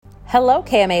Hello,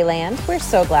 KMA Land. We're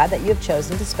so glad that you have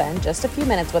chosen to spend just a few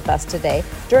minutes with us today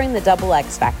during the Double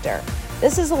X Factor.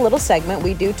 This is a little segment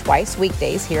we do twice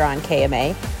weekdays here on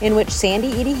KMA, in which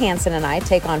Sandy Edie Hansen and I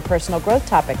take on personal growth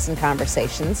topics and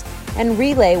conversations and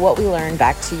relay what we learn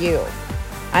back to you.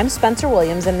 I'm Spencer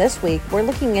Williams, and this week we're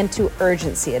looking into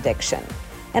urgency addiction.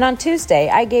 And on Tuesday,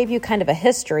 I gave you kind of a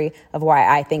history of why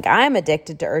I think I'm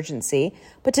addicted to urgency,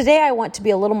 but today I want to be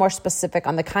a little more specific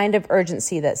on the kind of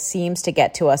urgency that seems to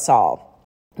get to us all.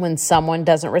 When someone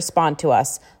doesn't respond to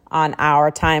us on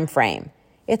our time frame,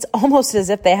 it's almost as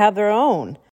if they have their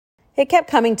own. It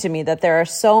kept coming to me that there are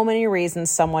so many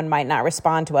reasons someone might not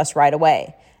respond to us right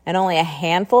away, and only a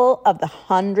handful of the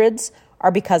hundreds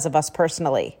are because of us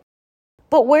personally.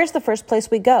 But where's the first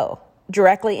place we go?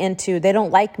 Directly into they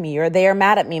don't like me or they are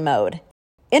mad at me mode.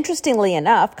 Interestingly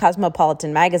enough,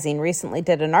 Cosmopolitan magazine recently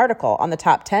did an article on the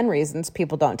top 10 reasons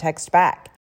people don't text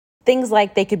back. Things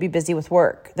like they could be busy with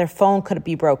work, their phone could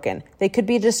be broken, they could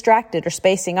be distracted or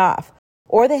spacing off,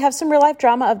 or they have some real life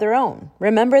drama of their own.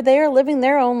 Remember, they are living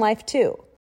their own life too.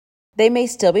 They may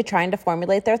still be trying to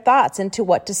formulate their thoughts into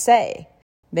what to say.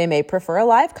 They may prefer a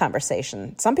live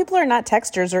conversation. Some people are not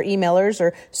texters or emailers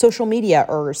or social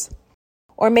media-ers.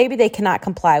 Or maybe they cannot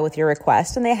comply with your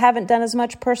request and they haven't done as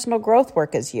much personal growth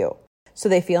work as you. So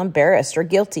they feel embarrassed or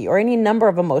guilty or any number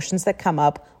of emotions that come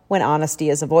up when honesty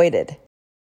is avoided.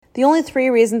 The only 3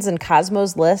 reasons in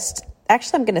Cosmo's list,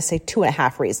 actually I'm going to say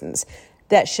 2.5 reasons,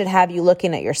 that should have you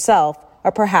looking at yourself,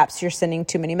 or perhaps you're sending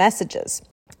too many messages.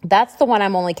 That's the one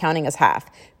I'm only counting as half,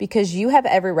 because you have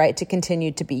every right to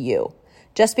continue to be you.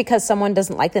 Just because someone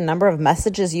doesn't like the number of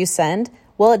messages you send,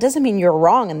 well, it doesn't mean you're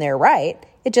wrong and they're right.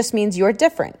 It just means you're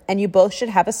different, and you both should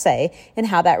have a say in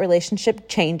how that relationship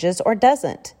changes or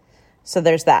doesn't. So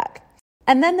there's that.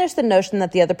 And then there's the notion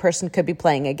that the other person could be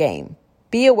playing a game.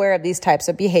 Be aware of these types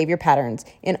of behavior patterns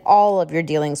in all of your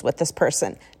dealings with this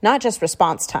person, not just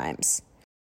response times.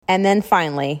 And then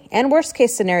finally, and worst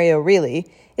case scenario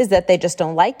really, is that they just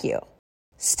don't like you.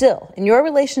 Still, in your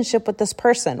relationship with this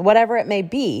person, whatever it may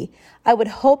be, I would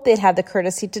hope they'd have the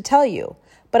courtesy to tell you.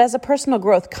 But as a personal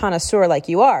growth connoisseur like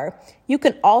you are, you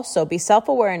can also be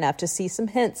self-aware enough to see some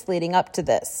hints leading up to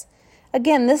this.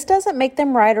 Again, this doesn't make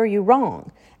them right or you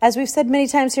wrong. As we've said many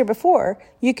times here before,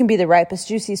 you can be the ripest,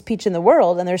 juiciest peach in the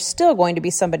world, and there's still going to be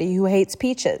somebody who hates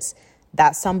peaches.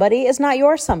 That somebody is not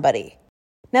your somebody.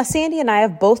 Now, Sandy and I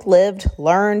have both lived,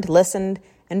 learned, listened,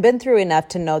 and been through enough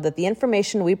to know that the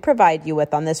information we provide you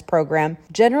with on this program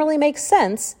generally makes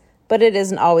sense, but it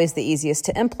isn't always the easiest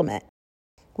to implement.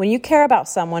 When you care about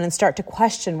someone and start to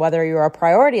question whether you're a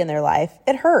priority in their life,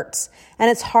 it hurts,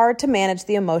 and it's hard to manage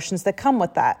the emotions that come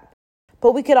with that.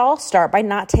 But we could all start by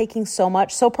not taking so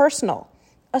much so personal.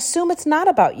 Assume it's not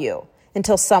about you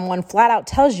until someone flat out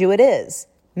tells you it is.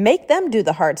 Make them do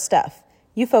the hard stuff.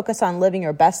 You focus on living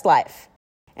your best life.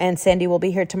 And Sandy will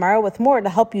be here tomorrow with more to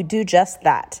help you do just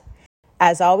that.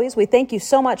 As always, we thank you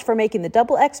so much for making the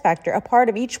Double X Factor a part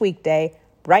of each weekday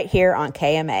right here on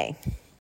KMA.